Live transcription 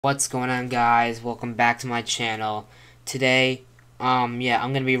What's going on, guys? Welcome back to my channel. Today, yeah,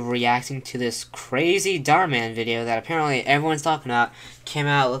 I'm gonna be reacting to this crazy Dhar video that apparently everyone's talking about. Came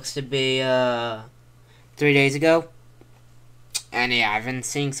out, looks to be 3 days ago, and yeah, I've been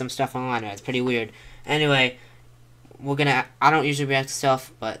seeing some stuff online. It's pretty weird. Anyway, I don't usually react to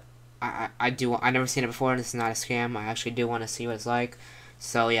stuff, but I do. I never seen it before. This is not a scam. I actually do want to see what it's like.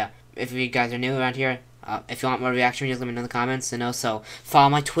 So yeah, if you guys are new around here, if you want more reaction videos, let me know in the comments. And also, follow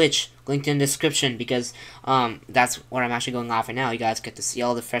my Twitch, linked in the description, because that's where I'm actually going live right now. You guys get to see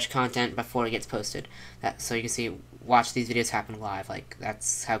all the fresh content before it gets posted. So you can watch these videos happen live. Like,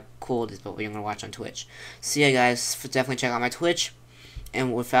 that's how cool it is, but we're going to watch on Twitch. So yeah, guys, definitely check out my Twitch.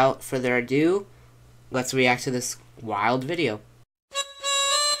 And without further ado, let's react to this wild video.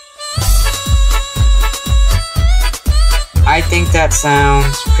 I think that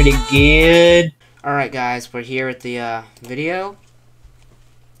sounds pretty good. Alright, guys, we're here at the video.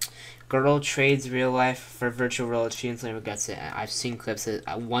 Girl trades real life for virtual world. She instantly regrets it. I've seen clips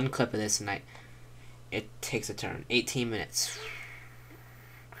of one clip of this, and it takes a turn. 18 minutes.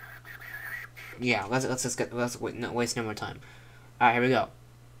 Yeah, let's waste no more time. Alright, here we go.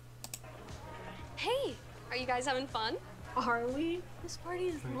 Hey, are you guys having fun? Are we? This party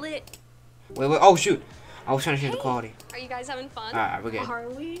is lit. Wait, oh shoot! I was trying to change the quality. Are you guys having fun? Alright, we're good. Are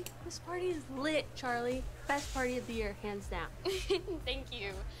we? This party is lit, Charlie. Best party of the year, hands down. Thank you.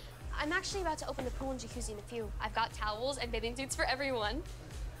 I'm actually about to open the pool and jacuzzi in a few. I've got towels and bathing suits for everyone.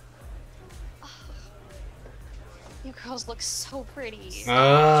 Oh, you girls look so pretty.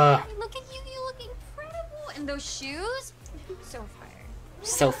 Charlie, look at you. You look incredible. And those shoes? So fire.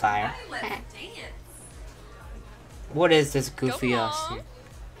 So fire. Let's dance. What is this goofy ass?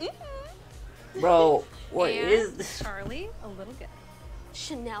 Bro, what is this? Charlie, a little good.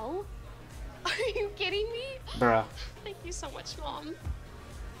 Chanel? Are you kidding me? Bruh. Thank you so much, Mom.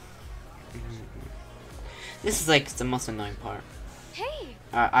 This is like the most annoying part. Hey!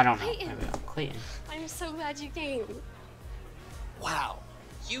 I don't know. Clayton. Maybe Clayton. I'm so glad you came. Wow,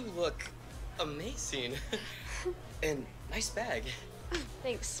 you look amazing. And nice bag.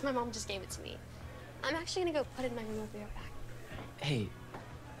 Thanks. My mom just gave it to me. I'm actually gonna go put it in my room. I'll be right back. Hey,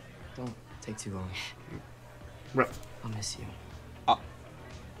 don't take too long. Bro. I'll miss you.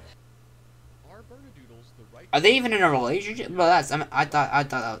 Are they even in a relationship? Well, I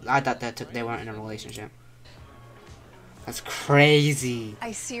thought they weren't in a relationship. That's crazy.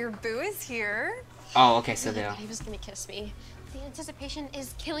 I see your boo is here. Oh, okay, so they are. He was gonna kiss me. The anticipation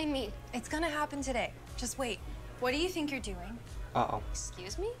is killing me. It's gonna happen today. Just wait. What do you think you're doing? Uh-oh.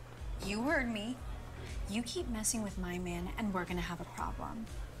 Excuse me? You heard me. You keep messing with my man and we're gonna have a problem.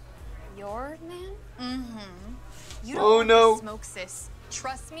 Your man? Mm-hmm. You don't Oh, want no. to smoke, sis.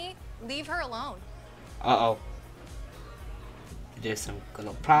 Trust me, leave her alone. Uh-oh. There's some good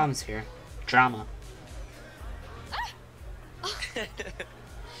little problems here. Drama.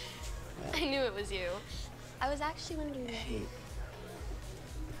 I knew it was you. I was actually wondering. Hey.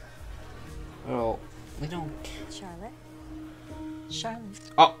 Oh, we don't. Charlotte?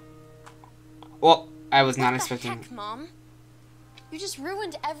 Charlotte? Oh. Well, I was not What expecting. the heck, Mom? You just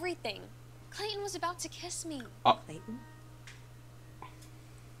ruined everything. Clayton was about to kiss me. Oh. Clayton?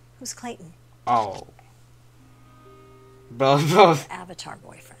 Who's Clayton? Oh. Bro. Avatar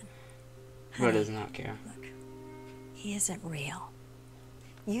boyfriend. Bro does not care. Look, he isn't real.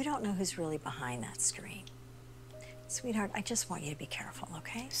 You don't know who's really behind that screen. Sweetheart, I just want you to be careful,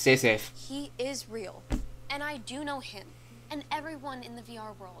 okay? Stay safe. He is real. And I do know him. And everyone in the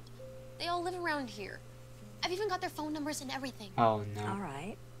VR world. They all live around here. I've even got their phone numbers and everything. Oh, no. All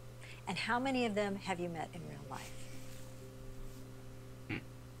right. And how many of them have you met in real life?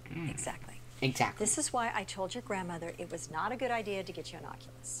 Exactly. Exactly. This is why I told your grandmother it was not a good idea to get you an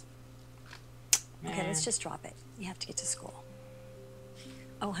Oculus. Okay, let's just drop it. You have to get to school.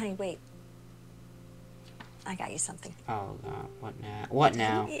 Oh, honey, wait. I got you something. Oh, God. What now? What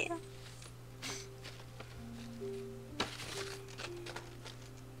now? Yeah.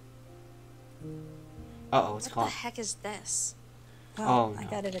 Uh-oh, it's What called. the heck is this? Well, Oh, I no.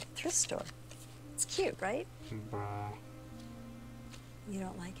 got it at a thrift store. It's cute, right? Bruh. You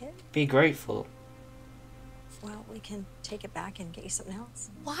don't like it? Be grateful. Well, we can take it back and get you something else.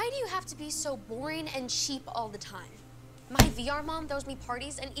 Why do you have to be so boring and cheap all the time? My VR mom throws me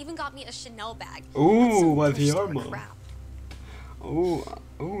parties and even got me a Chanel bag. Ooh, That's some my thrift VR store mom. crap. Ooh,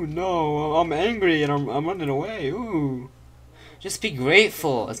 no. I'm angry and I'm running away. Ooh. Just be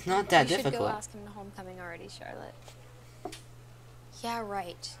grateful. It's not that You should go difficult. ask him to homecoming already, Charlotte. Yeah,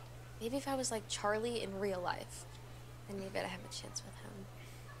 right. Maybe if I was like Charlie in real life, then maybe I'd have a chance with him.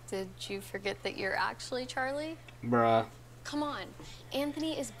 Did you forget that you're actually Charlie? Bruh. Come on.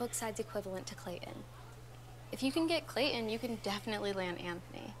 Anthony is Bookside's equivalent to Clayton. If you can get Clayton, you can definitely land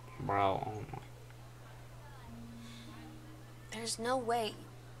Anthony. Bro, oh my. There's no way.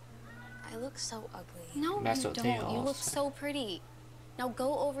 I look so ugly. No, That's you what they don't. all You look say. so pretty. Now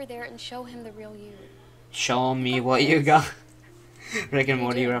go over there and show him the real you. Show me what you got. Rick and You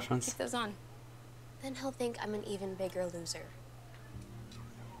Morty do. reference. Keep those on. Then he'll think I'm an even bigger loser.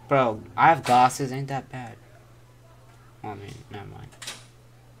 Bro, I have glasses. Ain't that bad. Well, I mean, never mind.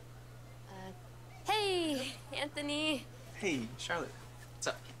 Hey, Anthony. Hey, Charlotte. What's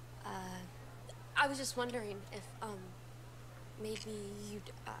up? I was just wondering if, maybe you'd,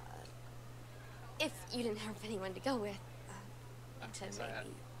 if you didn't have anyone to go with, to Yes, I maybe...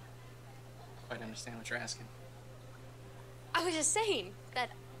 quite understand what you're asking. I was just saying that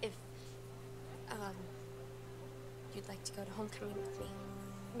if, you'd like to go to homecoming with me,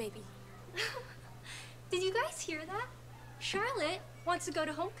 maybe. Did you guys hear that? Charlotte wants to go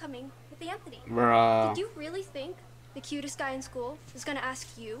to homecoming with Anthony. Bro. Did you really think the cutest guy in school is gonna ask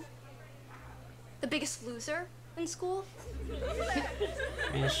you, the biggest loser in school?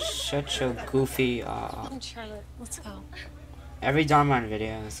 Man, such a goofy, Charlotte, let's go. every Darman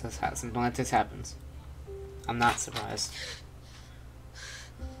video, something like this happens. I'm not surprised.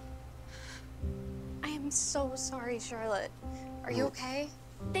 I am so sorry, Charlotte. Are you okay?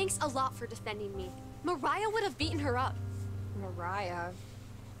 Thanks a lot for defending me. Mariah would have beaten her up. Mariah?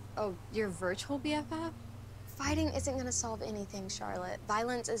 Oh, your virtual BFF? Fighting isn't gonna solve anything, Charlotte.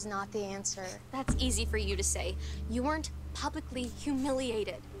 Violence is not the answer. That's easy for you to say. You weren't publicly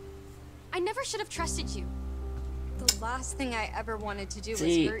humiliated. I never should have trusted you. The last thing I ever wanted to do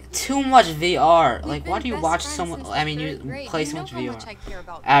See, was hurt you. too much VR. We've Like, been why do you best watch friends someone? since I mean, the you third grade. play You so know much how VR. much I care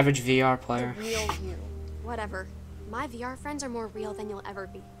about Average VR the player. real you. Whatever. My VR friends are more real than you'll ever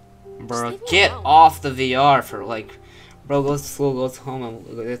be. Bro, leave me get alone. off the VR for like. Bro goes to school, goes home,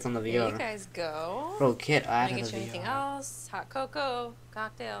 and it's on the There you VR. guys go. Bro, get out Wanna of get the you anything VR. else? Hot cocoa,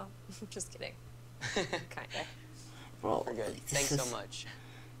 cocktail. Just kidding. Kinda. Bro, We're good. like, Thanks this so is much.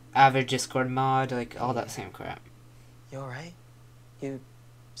 average Discord mod, like all that same crap. You alright? You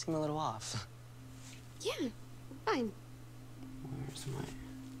seem a little off. Yeah, fine. Where's my?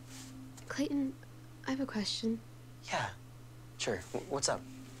 Clayton, I have a question. Yeah, sure. What's up?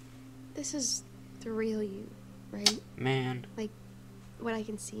 This is the real you, right? Man, What I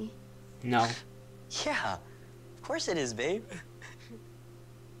can see. no. Yeah, of course it is, babe.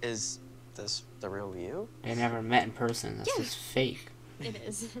 Is this the real you? They never met in person. This Yeah. is fake. It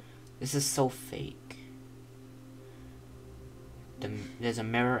is. This is so fake. There's a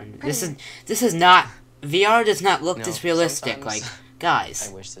mirror, and this is not. VR does not look No, this realistic. sometimes Like, guys.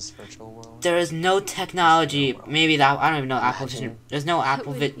 I wish this virtual world. There is no technology. Maybe that I don't even know Apple Vision. There's no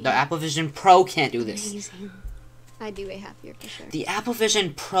Apple The Apple Vision Pro can't do this. Amazing. I'd be way happier for sure. The Apple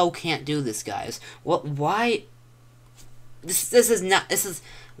Vision Pro can't do this, guys. What? Why? This is not. This is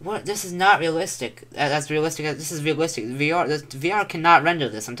what. This is not realistic. That's realistic. This is realistic. VR cannot render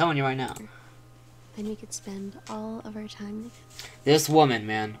this. I'm telling you right now. Then we could spend all of our time. This woman,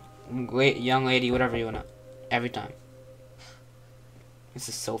 man, great young lady, whatever you wanna. Every time. This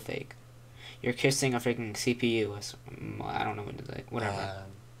is so fake. You're kissing a freaking CPU. I don't know what to say. Whatever.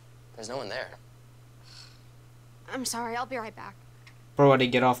 There's no one there. I'm sorry, I'll be right back. Bro, had to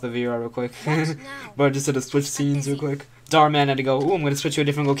get off the VR real quick. What now? Bro, just had to switch scenes real quick. Darman had to go, ooh, I'm gonna switch to a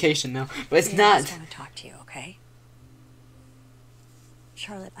different location now. But it's I not. just want to talk to you, okay?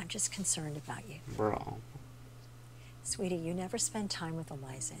 Charlotte, I'm just concerned about you. Bro. Sweetie, you never spend time with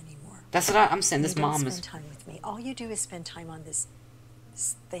Eliza anymore. That's what I'm saying. This you don't mom spend is. time with me. All you do is spend time on this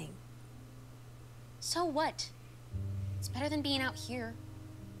thing. So what? It's better than being out here.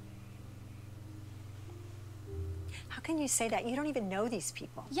 How can you say that? You don't even know these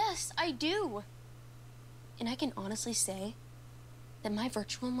people. Yes, I do. And I can honestly say that my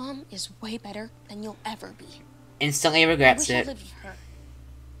virtual mom is way better than you'll ever be. Instantly I regrets wish I it. lived with her.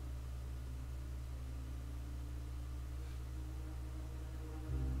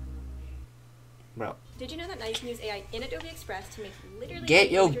 Bro. Did you know that now you can use AI in Adobe Express to make literally Get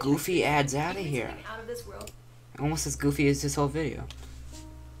any your image or goofy text ads creation, out of even here. something out of this world? Almost as goofy as this whole video.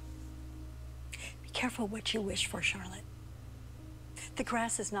 Be careful what you wish for, Charlotte. The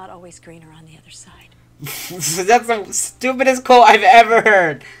grass is not always greener on the other side. That's the stupidest quote I've ever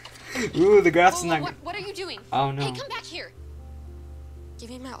heard. Ooh, the grass is Whoa, not. what are you doing? Oh no. Hey, come back here. Give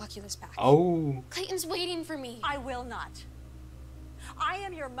me my Oculus back. Oh. Clayton's waiting for me. I will not. I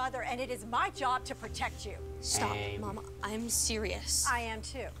am your mother, and it is my job to protect you. Stop, Hey. Mama. I'm serious. I am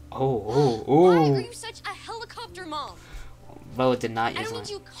too. Oh. Oh. Why Oh. are you such a helicopter mom? Bro did not I use don't my... want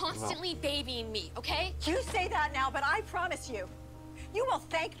you constantly babying me, okay? You say that now, but I promise you, you will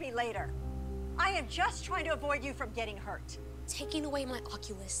thank me later. I am just trying to avoid you from getting hurt. Taking away my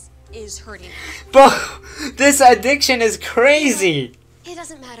Oculus is hurting me. Bro, this addiction is crazy. It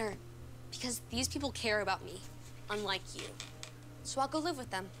doesn't matter, because these people care about me, unlike you. So I'll go live with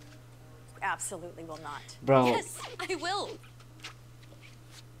them. Absolutely will not. Bro, Yes, I will.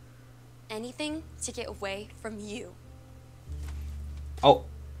 Anything to get away from you. oh,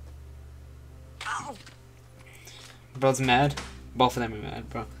 Ow. bro's mad. Both of them are mad,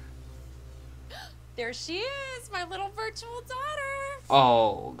 bro. There she is, my little virtual daughter.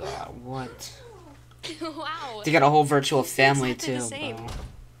 Oh god, what? Wow. They got a whole virtual family exactly the too, same. bro.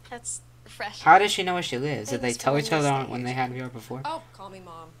 That's fresh. How does she know where she lives? Did they Thanks tell for each other letting me when stay. they had VR before? Oh, call me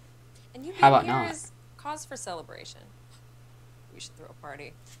mom. And you How being about here not? is cause for celebration. We should throw a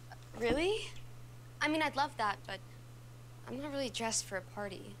party. Really? I mean, I'd love that, but I'm not really dressed for a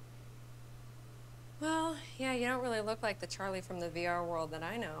party. Well, yeah, you don't really look like the Charlie from the VR world that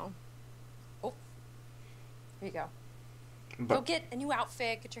I know. Oh, here you go. Bro, Go get a new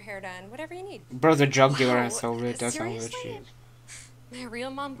outfit, get your hair done, whatever you need. bro's a drug dealer, Wow, and so rude. That's how rude seriously? she is. My real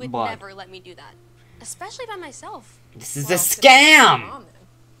mom would But- never let me do that, especially by myself. This is Well, a sit down with your scam! mom, then.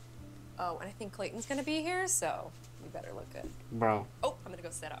 Oh, and I think Clayton's gonna be here, so we better look good. Bro, Oh, I'm gonna go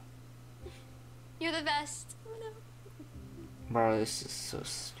set up. You're the best. bro, this is so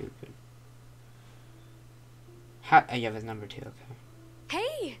stupid. How, oh, you have his number too, okay.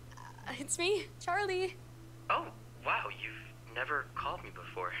 Hey, it's me, Charlie. Oh, wow, you've never called me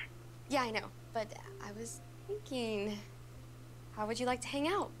before. Yeah, I know, but I was thinking, how would you like to hang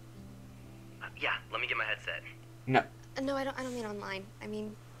out? Yeah, let me get my headset. No, No, I don't mean online. I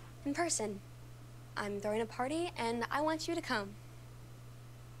mean, in person. I'm throwing a party, and I want you to come.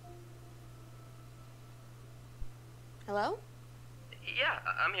 Hello? Yeah,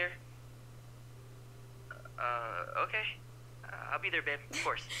 I'm here. Okay. I'll be there, babe, of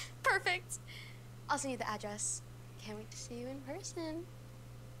course. Perfect. I'll send you the address. Can't wait to see you in person.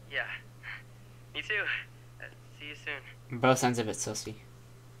 Yeah. Me too. See you soon. bro sounds a bit sussy.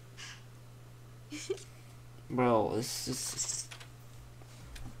 Bro, this is...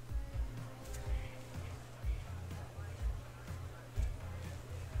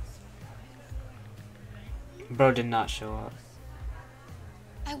 Bro did not show up.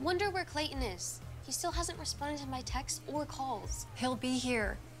 I wonder where Clayton is. He still hasn't responded to my texts or calls. He'll be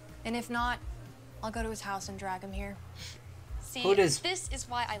here. And if not, I'll go to his house and drag him here. See, Who does- this is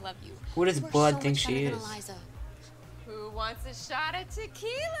why I love you. Who does You are Blood so think much she better is? than Eliza. Who wants a shot of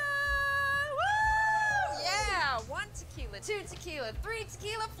tequila? Woo! Yeah, 1 tequila, 2 tequila, 3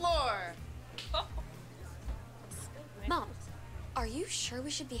 tequila floor. Mom, are you sure we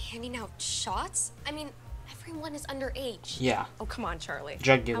should be handing out shots? I mean, everyone is underage. Yeah, Oh, come on, Charlie.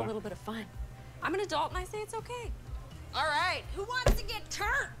 drug Have dealer. a little bit of fun. I'm an adult and I say it's okay. All right, who wants to get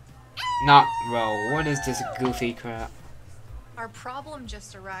turned? Not, bro, what is this goofy crap? Our problem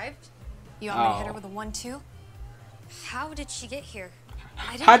just arrived. You want me to hit her Oh. with a 1-2? How did she get here?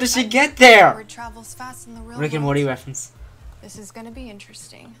 How did she get there? Word travels fast in the real Rick and world. Morty reference. This is gonna be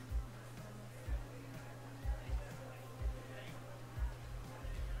interesting.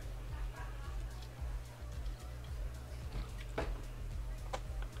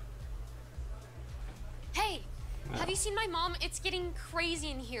 Hey, have you seen my mom? It's getting crazy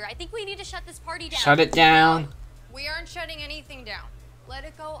in here. I think we need to shut this party down. Shut it down. We aren't shutting anything down. Let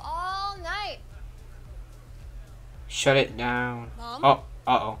it go all night. Shut it down. Mom? Oh,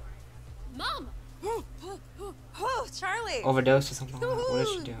 uh-oh. Mom! Oh, Charlie. Overdose or something like that. What is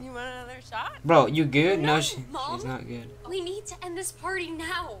she doing? You want another shot? Bro, you good? No, No, she's Mom. not good. We need to end this party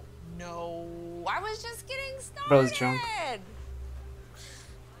now. No, I was just getting started. Bro's drunk.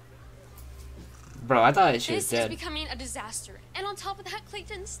 Bro, I thought she was This is dead. becoming a disaster. And on top of that,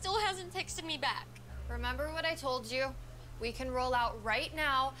 Clayton still hasn't texted me back. Remember what I told you? We can roll out right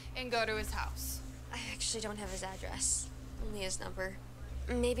now and go to his house. I actually don't have his address, only his number.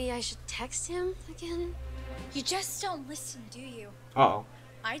 Maybe I should text him again? You just don't listen, do you? Uh-oh.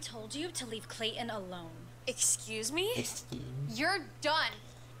 I told you to leave Clayton alone. Excuse me? Excuse. You're done.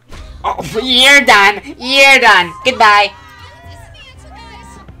 Oh, you're done. You're done. Goodbye.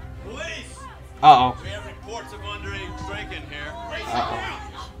 Police! Uh-oh. We have reports of underage drinking here. Uh-oh.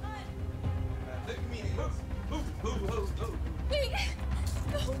 Wait!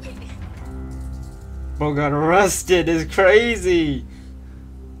 No, wait. Bro got arrested. It's crazy.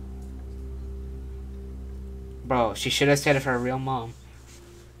 Bro, she should have said it for her real mom.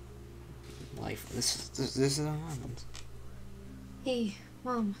 Life. This is what happens. Hey,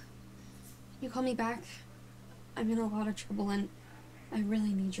 Mom. You call me back? I'm in a lot of trouble and I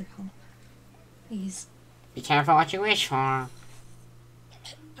really need your help. Please. Be careful what you wish for.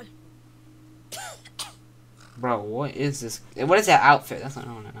 Bro, what is this? What is that outfit? That's what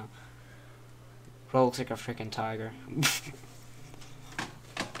I want to know. Bro looks like a freaking tiger.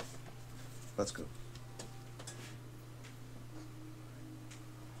 Let's go.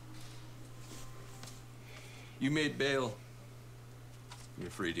 You made bail. You're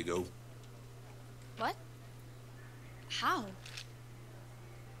free to go. What? How?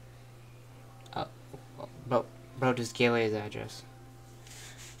 Bro just gave away his address.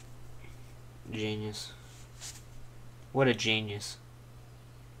 Genius. What a genius.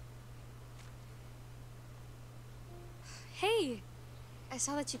 Hey, I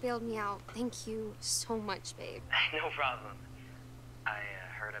saw that you bailed me out. Thank you so much, babe. No problem. I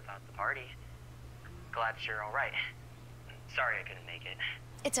heard about the party. Glad you're all right. Sorry I couldn't make it.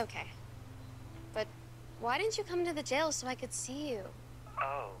 It's okay. But why didn't you come to the jail so I could see you?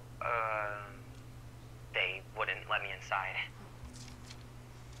 Oh, they wouldn't let me inside.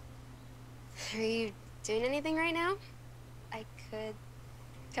 Are you doing anything right now? I could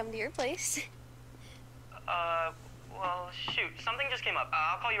come to your place. Well, shoot. Something just came up.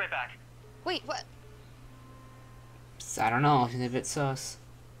 I'll call you right back. Wait, what? I don't know. He's a bit sus.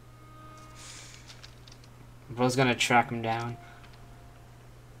 Bro's gonna track him down.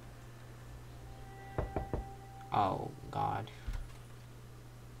 Oh, God.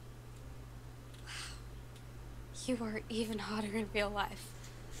 You are even hotter in real life.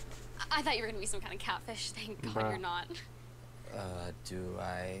 I thought you were gonna be some kind of catfish. Thank God you're not. Do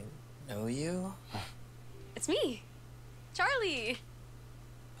I know you? It's me, Charlie.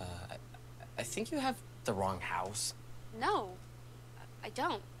 I think you have the wrong house. No, I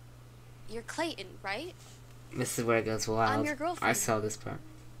don't. You're Clayton, right? This is where it goes wild. I'm your girlfriend. I saw this part.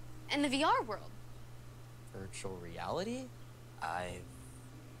 In the VR world. Virtual reality? I've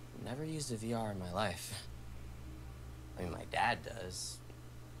never used a VR in my life. I mean, my dad does.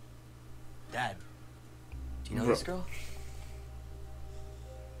 Dad, do you know this girl?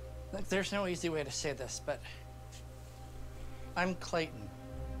 Look, there's no easy way to say this, but I'm Clayton.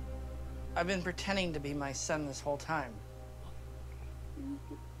 I've been pretending to be my son this whole time.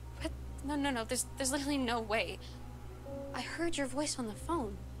 What? No. There's literally no way. I heard your voice on the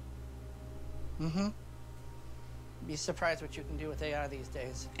phone. Mm-hmm. Be surprised what you can do with AI these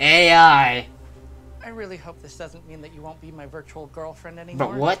days. AI. I really hope this doesn't mean that you won't be my virtual girlfriend anymore.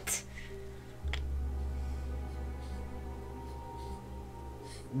 But what?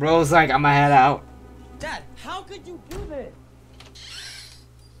 Bro's like, I'ma head out. Dad, how could you do this?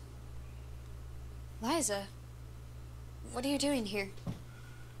 Liza, what are you doing here?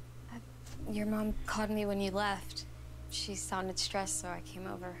 Your mom called me when you left. She sounded stressed, so I came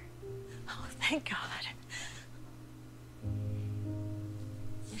over. Oh, thank God.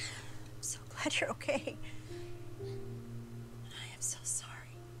 I'm so glad you're okay. I am so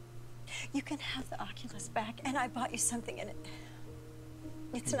sorry. You can have the Oculus back, and I bought you something in it.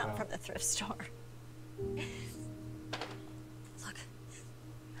 It's not from the thrift store. Look,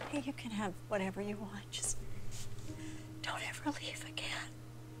 you can have whatever you want. Just don't ever leave again.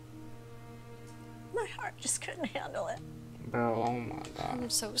 My heart just couldn't handle it. Bro, oh my God. I'm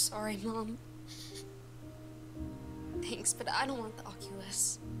so sorry, Mom. Thanks, but I don't want the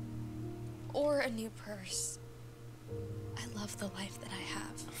Oculus. Or a new purse. I love the life that I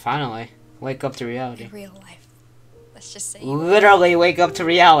have. Finally, wake up to reality. The real life. Let's just say Literally wake up to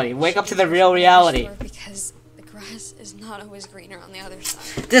reality. Wake up to the real reality. Sure, because the grass is not always greener on the other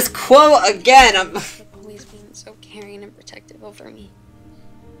side. This quote again. You've always been so caring and protective over me.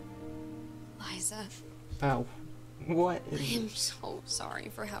 Liza. Oh, what? I am so sorry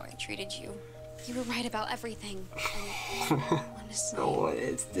for how I treated you. You were right about everything. And honestly, what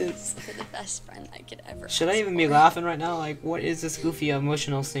is this? You're the best friend I could ever Should I even be laughing right now? Like, what is this goofy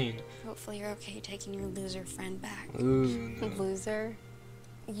emotional scene? Hopefully you're okay taking your loser friend back. Ooh, no. Loser?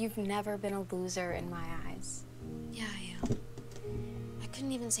 You've never been a loser in my eyes. Yeah, I am. I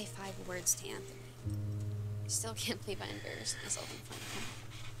couldn't even say 5 words to Anthony. I still can't believe I embarrassed myself in front of him.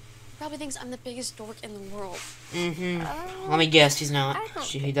 He probably thinks I'm the biggest dork in the world. Let me guess, he's not. I don't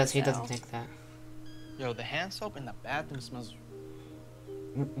He doesn't think that. Yo, the hand soap in the bathroom smells.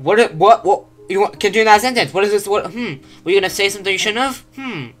 What? You want? Continue that sentence. What is this? What? Were you gonna say something you shouldn't have?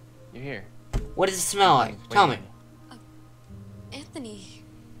 You're here. What does it smell like? Tell me. Anthony,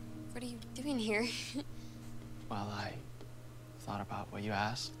 what are you doing here? Well, I thought about what you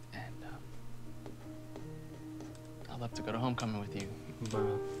asked, and I'd love to go to homecoming with you.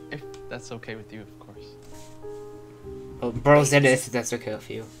 Bro. If that's okay with you, of course. Bro said it if that's okay with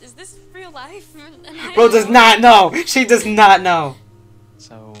you. Is this real real life. And I Bro does not know. She does not know.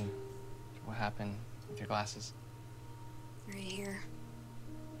 So, what happened with your glasses? Right here.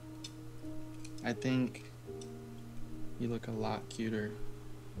 I think you look a lot cuter.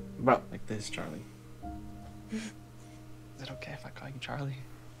 Bro. Like this, Charlie. Is it okay if I call you Charlie?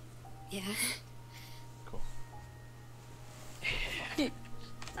 Yeah. Cool.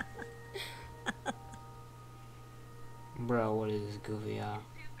 Bro, what is this goofy out?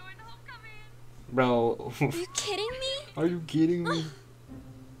 Bro. Are you kidding me? Are you kidding me?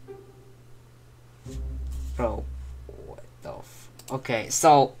 Bro, what the okay,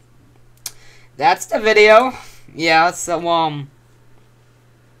 so that's the video. Yeah, so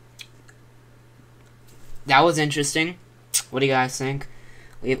that was interesting. What do you guys think?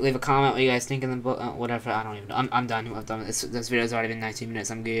 Leave a comment what you guys think in the book. Whatever, I don't even know. I'm done. I'm done. This video's already been 19 minutes.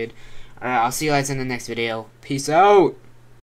 I'm good. Alright, I'll see you guys in the next video. Peace out.